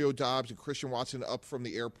 pick Romeo Doubs and Christian Watson up from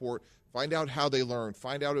the airport, find out how they learn,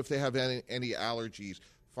 find out if they have any allergies,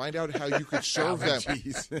 find out how you could serve them.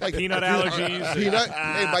 Like peanut allergies.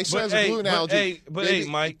 Hey, my son has a gluten allergy. Hey,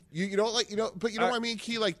 Mike. You know what I mean,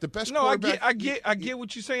 Key? Like the best No, quarterback. I get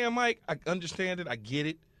what you're saying, Mike. I understand it. I get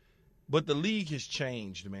it. But the league has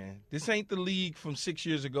changed, man. This ain't the league from 6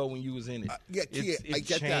 years ago when you was in it. Yeah, it's I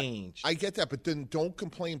get changed. that. I get that, but then don't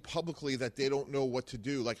complain publicly that they don't know what to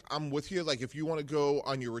do. Like, I'm with you. Like, if you want to go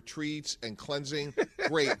on your retreats and cleansing,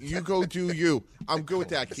 great. You go do you. I'm good with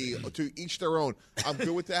that, Key. To each their own. I'm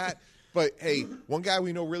good with that. But, hey, one guy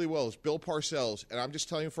we know really well is Bill Parcells, and I'm just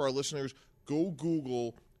telling you for our listeners, go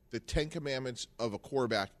Google the 10 Commandments of a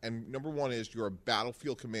quarterback, and number one is you're a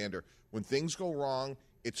battlefield commander. When things go wrong,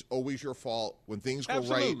 it's always your fault. When things go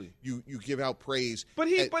right, you give out praise. But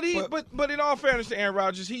in all fairness to Aaron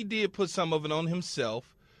Rodgers, he did put some of it on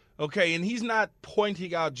himself. Okay, and he's not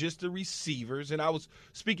pointing out just the receivers. And I was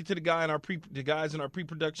speaking to the guys in our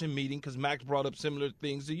pre-production meeting because Max brought up similar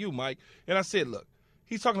things to you, Mike. And I said, look,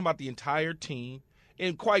 he's talking about the entire team.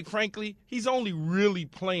 And quite frankly, he's only really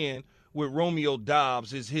playing with Romeo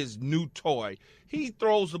Doubs as his new toy. He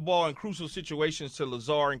throws the ball in crucial situations to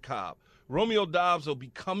Lazar and Cobb. Romeo Doubs will be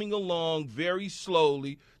coming along very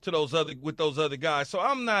slowly with those other guys. So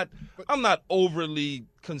I'm not overly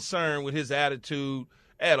concerned with his attitude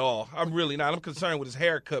at all. I'm really not. I'm concerned with his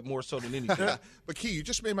haircut more so than anything. But Key, you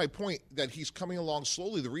just made my point that he's coming along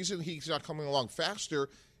slowly. The reason he's not coming along faster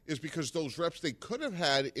is because those reps they could have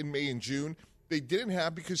had in May and June, they didn't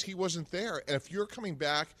have because he wasn't there. And if you're coming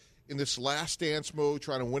back in this last dance mode,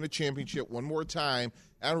 trying to win a championship one more time,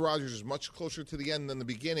 Aaron Rodgers is much closer to the end than the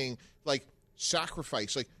beginning. Like,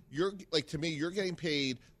 sacrifice. To me, you're getting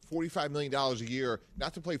paid $45 million a year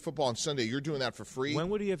not to play football on Sunday. You're doing that for free. When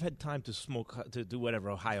would he have had time to smoke, to do whatever,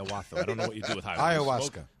 ayahuasca? I don't know what you do with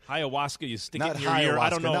ayahuasca. Ayahuasca, you stick it in your ear. I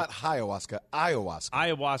don't know. Not ayahuasca,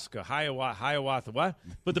 ayahuasca. Ayahuasca, what?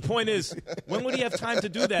 But the point is, when would he have time to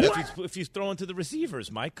do that if he's throwing to the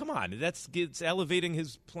receivers, Mike? Come on. It's elevating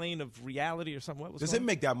his plane of reality or something. Does it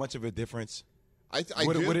make that much of a difference?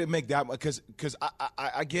 Would it make that much? Because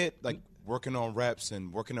I get, like, working on reps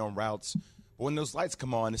and working on routes, but when those lights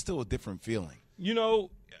come on, it's still a different feeling. You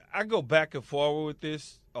know, I go back and forward with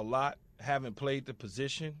this a lot, having played the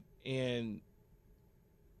position, and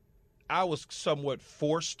I was somewhat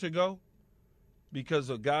forced to go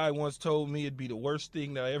because a guy once told me it'd be the worst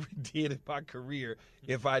thing that I ever did in my career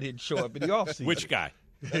if I didn't show up in the offseason. Which guy?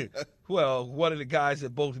 Well, one of the guys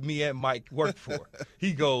that both me and Mike worked for.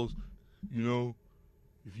 He goes, you know,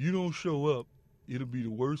 if you don't show up, it'll be the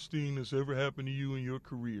worst thing that's ever happened to you in your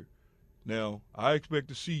career. Now, I expect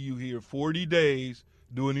to see you here 40 days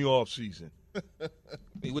during the off season.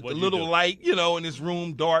 With the little light, in this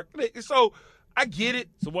room, dark. So, I get it.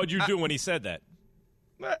 So what'd you do when he said that?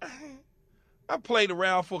 I played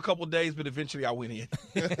around for a couple of days, but eventually I went in.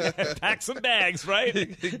 Pack some bags, right?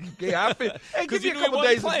 Yeah, give me a couple of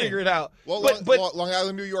days to figure it out. Well, Long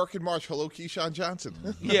Island, New York in March. Hello, Keyshawn Johnson.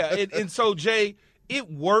 Yeah, and so, Jay, it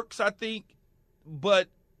works, I think, but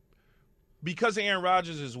because Aaron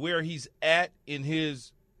Rodgers is where he's at in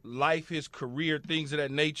his life, his career, things of that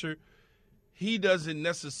nature, he doesn't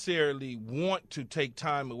necessarily want to take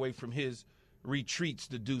time away from his retreats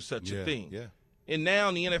to do such a thing. Yeah. And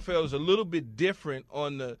now the NFL is a little bit different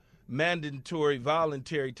on the mandatory,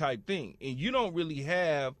 voluntary type thing. And you don't really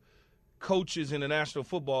have coaches in the National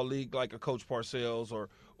Football League like a Coach Parcells or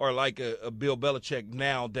like a Bill Belichick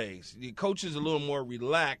nowadays. The coach is a little more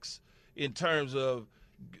relaxed in terms of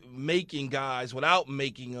making guys without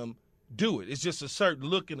making them do it. It's just a certain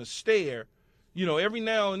look and a stare. Every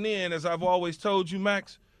now and then, as I've always told you,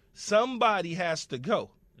 Max, somebody has to go.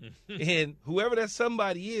 And whoever that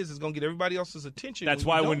somebody is going to get everybody else's attention. That's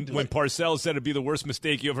why when Parcells said it'd be the worst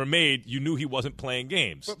mistake you ever made, you knew he wasn't playing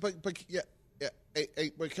games. But can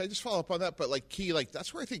I just follow up on that? But, Key,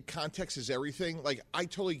 that's where I think context is everything. I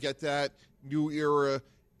totally get that. New era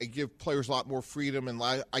and give players a lot more freedom. And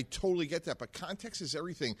I totally get that. But context is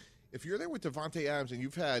everything. If you're there with Davante Adams and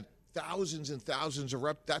you've had thousands and thousands of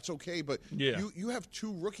reps, that's okay. But you have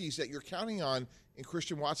two rookies that you're counting on in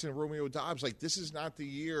Christian Watson and Romeo Doubs. This is not the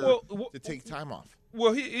year to take time off.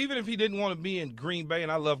 Well, even if he didn't want to be in Green Bay,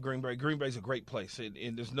 and I love Green Bay. Green Bay's a great place,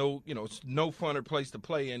 and there's no, it's no funner place to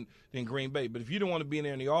play in than Green Bay. But if you don't want to be in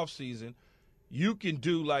there in the offseason, you can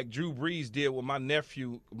do like Drew Brees did with my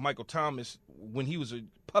nephew, Michael Thomas, when he was a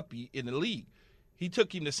puppy in the league. He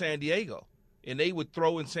took him to San Diego, and they would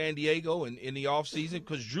throw in San Diego in the offseason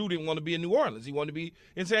because Drew didn't want to be in New Orleans. He wanted to be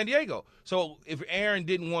in San Diego. So if Aaron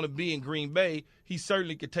didn't want to be in Green Bay, he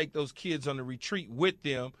certainly could take those kids on the retreat with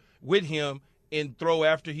him, and throw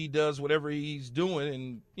after he does whatever he's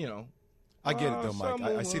doing, and, I get it, though, Mike.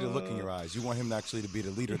 I see the look in your eyes. You want him actually to be the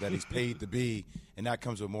leader that he's paid to be, and that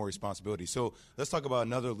comes with more responsibility. So let's talk about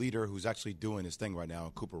another leader who's actually doing his thing right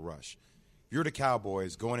now, Cooper Rush. If you're the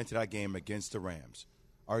Cowboys going into that game against the Rams,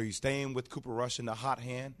 are you staying with Cooper Rush in the hot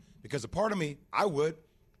hand? Because a part of me, I would,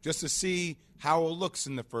 just to see how it looks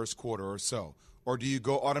in the first quarter or so. Or do you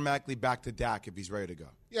go automatically back to Dak if he's ready to go?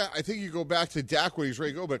 Yeah, I think you go back to Dak when he's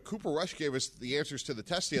ready to go, but Cooper Rush gave us the answers to the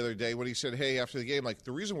test the other day when he said, hey, after the game,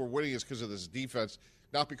 the reason we're winning is because of this defense,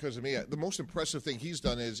 not because of me. The most impressive thing he's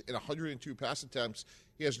done is in 102 pass attempts,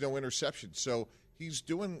 he has no interceptions. So he's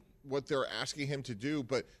doing what they're asking him to do.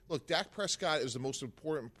 But, look, Dak Prescott is the most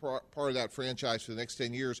important part of that franchise for the next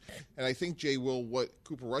 10 years. And I think, Jay Will, what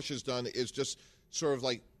Cooper Rush has done is just sort of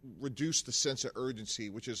reduce the sense of urgency,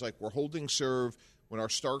 which is we're holding serve. When our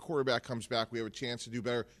star quarterback comes back, we have a chance to do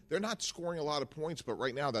better. They're not scoring a lot of points, but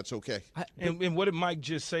right now that's okay. And what did Mike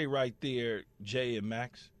just say right there, Jay and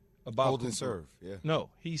Max? About hold and serve, yeah. No,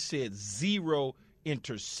 he said 0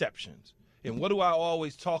 interceptions. And what do I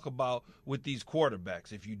always talk about with these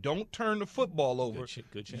quarterbacks? If you don't turn the football over,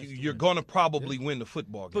 you're going to probably win the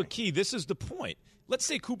football game. But, Key, this is the point. Let's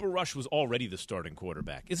say Cooper Rush was already the starting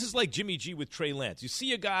quarterback. This is like Jimmy G with Trey Lance. You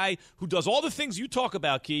see a guy who does all the things you talk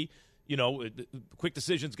about, Key, quick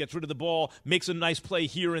decisions, gets rid of the ball, makes a nice play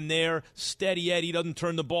here and there, steady Eddie, doesn't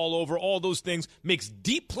turn the ball over, all those things, makes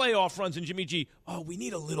deep playoff runs in Jimmy G. Oh, we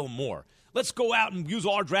need a little more. Let's go out and use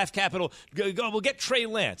our draft capital. We'll get Trey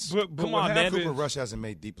Lance. Come on, man. Cooper Rush hasn't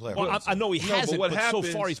made deep playoff runs. Well, I know he hasn't, but so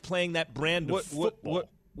far he's playing that brand of football.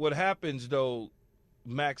 What happens, though,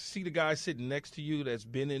 Max, see the guy sitting next to you that's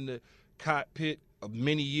been in the cockpit of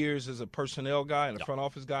many years as a personnel guy and a front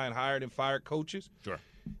office guy and hired and fired coaches? Sure.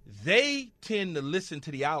 They tend to listen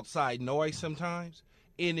to the outside noise sometimes,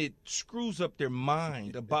 and it screws up their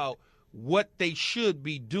mind about what they should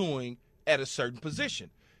be doing at a certain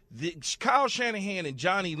position. Kyle Shanahan and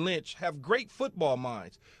Johnny Lynch have great football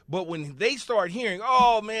minds, but when they start hearing,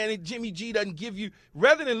 oh, man, Jimmy G doesn't give you –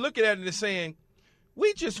 rather than looking at it and saying,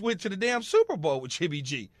 we just went to the damn Super Bowl with Jimmy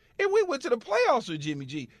G, and we went to the playoffs with Jimmy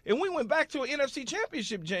G, and we went back to an NFC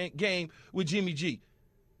Championship game with Jimmy G.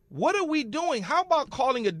 What are we doing? How about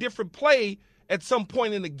calling a different play at some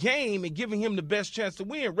point in the game and giving him the best chance to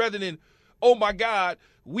win rather than, oh, my God,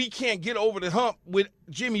 we can't get over the hump with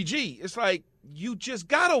Jimmy G? It's like you just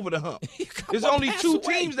got over the hump. There's only 2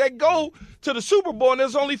 teams that go to the Super Bowl, and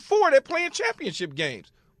there's only 4 that play in championship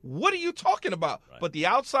games. What are you talking about? Right. But the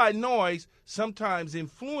outside noise sometimes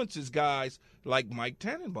influences guys like Mike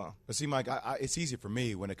Tannenbaum. But see, Mike, it's easy for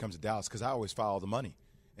me when it comes to Dallas because I always follow the money.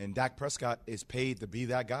 And Dak Prescott is paid to be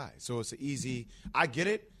that guy. So it's easy. I get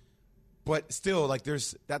it. But still,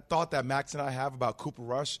 there's that thought that Max and I have about Cooper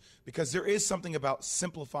Rush because there is something about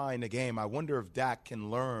simplifying the game. I wonder if Dak can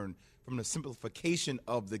learn from the simplification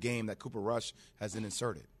of the game that Cooper Rush has been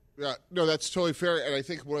inserted. Yeah, no, that's totally fair. And I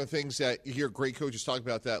think one of the things that you hear great coaches talk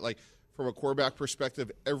about that, from a quarterback perspective,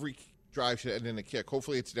 every drive should end in a kick.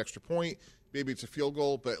 Hopefully it's an extra point. Maybe it's a field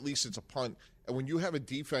goal, but at least it's a punt. And when you have a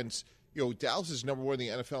defense, Dallas is number 1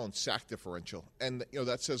 in the NFL in sack differential. And,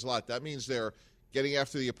 that says a lot. That means they're getting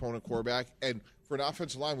after the opponent quarterback. And for an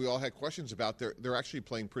offensive line, we all had questions about. They're actually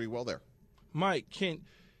playing pretty well there. Mike, can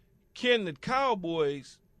the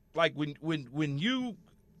Cowboys, when you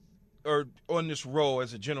are on this role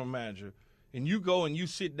as a general manager, and you go and you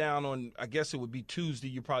sit down on, I guess it would be Tuesday,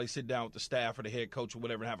 you probably sit down with the staff or the head coach or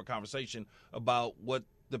whatever and have a conversation about what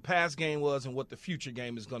the past game was and what the future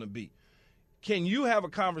game is going to be. Can you have a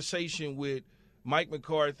conversation with Mike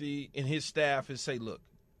McCarthy and his staff and say, look,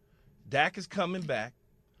 Dak is coming back,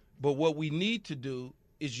 but what we need to do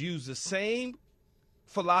is use the same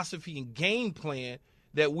philosophy and game plan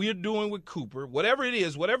that we're doing with Cooper, whatever it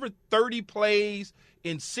is, whatever 30 plays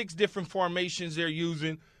in 6 different formations they're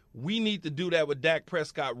using, we need to do that with Dak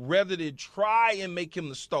Prescott rather than try and make him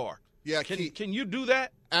the star. Yeah, can you do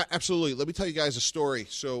that? Absolutely. Let me tell you guys a story.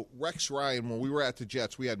 So Rex Ryan, when we were at the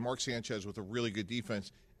Jets, we had Mark Sanchez with a really good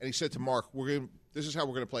defense, and he said to Mark, this is how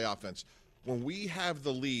we're going to play offense. When we have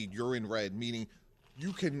the lead, you're in red, meaning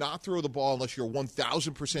you cannot throw the ball unless you're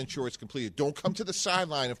 1,000% sure it's completed. Don't come to the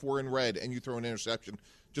sideline if we're in red and you throw an interception.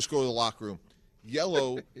 Just go to the locker room.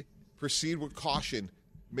 yellow, proceed with caution.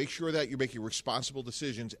 Make sure that you're making responsible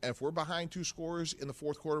decisions. And if we're behind 2 scores in the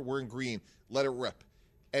fourth quarter, we're in green. Let it rip.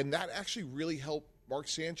 And that actually really helped Mark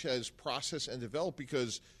Sanchez process and develop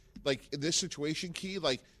because, like, in this situation, Key,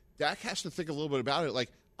 like, Dak has to think a little bit about it. Like,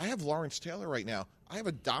 I have Lawrence Taylor right now. I have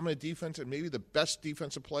a dominant defense and maybe the best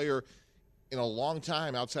defensive player in a long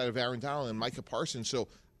time outside of Aaron Donald and Micah Parsons. So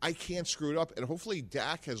I can't screw it up. And hopefully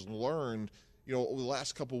Dak has learned, over the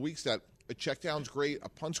last couple of weeks that a check down's great, a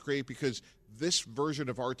punt's great, because this version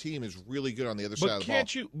of our team is really good on the other side of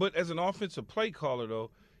the ball. But as an offensive play caller,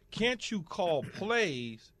 though, can't you call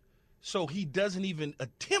plays so he doesn't even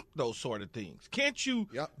attempt those sort of things? Can't you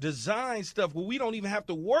design stuff where we don't even have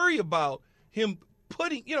to worry about him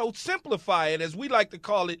putting, simplify it, as we like to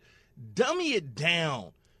call it, dummy it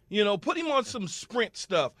down. Put him on some sprint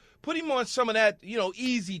stuff. Put him on some of that,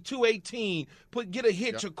 easy 218. Get a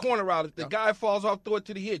hitch, a corner out. If the guy falls off, throw it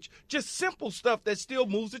to the hitch. Just simple stuff that still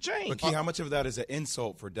moves the chain. But Key, how much of that is an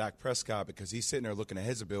insult for Dak Prescott because he's sitting there looking at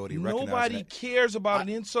his ability? Nobody cares about an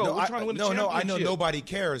insult. We're trying to win a championship. I know nobody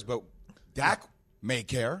cares, but Dak may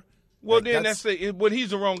care. Well, then he's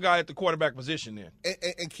the wrong guy at the quarterback position then.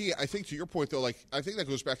 And Key, I think to your point, though, I think that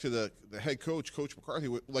goes back to the head coach, Coach McCarthy,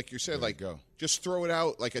 like you said, just throw it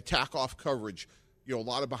out, like attack off coverage, a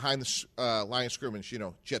lot of behind the line of scrimmage,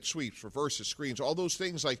 jet sweeps, reverses, screens, all those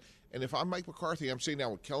things. And if I'm Mike McCarthy, I'm sitting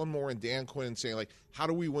down with Kellen Moore and Dan Quinn and saying, how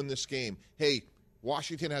do we win this game? Hey,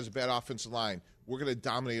 Washington has a bad offensive line. We're going to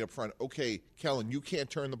dominate up front. Okay, Kellen, you can't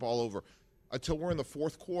turn the ball over until we're in the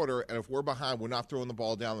fourth quarter, and if we're behind, we're not throwing the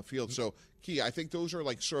ball down the field. So, Key, I think those are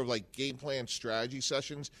sort of game plan strategy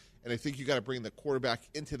sessions, and I think you got to bring the quarterback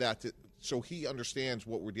into that so he understands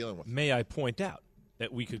what we're dealing with. May I point out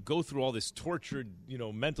that we could go through all this tortured,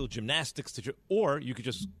 mental gymnastics, or you could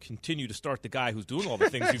just continue to start the guy who's doing all the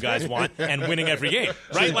things you guys want and winning every game,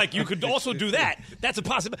 right? You could also do that. That's a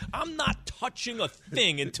possibility. I'm not touching a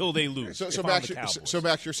thing until they lose. So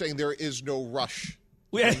Max, you're saying there is no rush.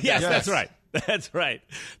 Yes, that's right. That's right.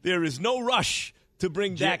 There is no rush to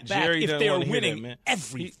bring Dak back if they are winning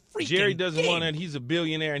every freaking Jerry doesn't game. want that. He's a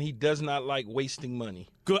billionaire, and he does not like wasting money.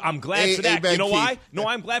 Good. I'm glad for that. You know why? No,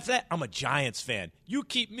 I'm glad for that. I'm a Giants fan. You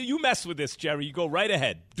mess with this, Jerry. You go right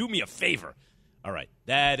ahead. Do me a favor. All right.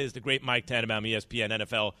 That is the great Mike Tannenbaum, ESPN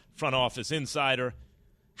NFL front office insider.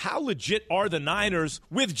 How legit are the Niners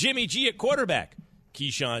with Jimmy G at quarterback?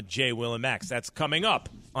 Keyshawn, J. Will, and Max. That's coming up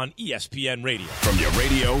on ESPN Radio. From your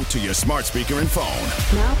radio to your smart speaker and phone.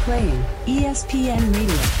 Now playing ESPN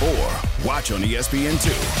Radio. Or watch on ESPN2.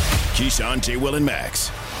 Keyshawn, J. Will, and Max.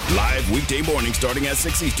 Live weekday morning starting at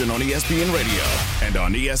 6 Eastern on ESPN Radio and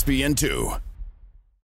on ESPN2.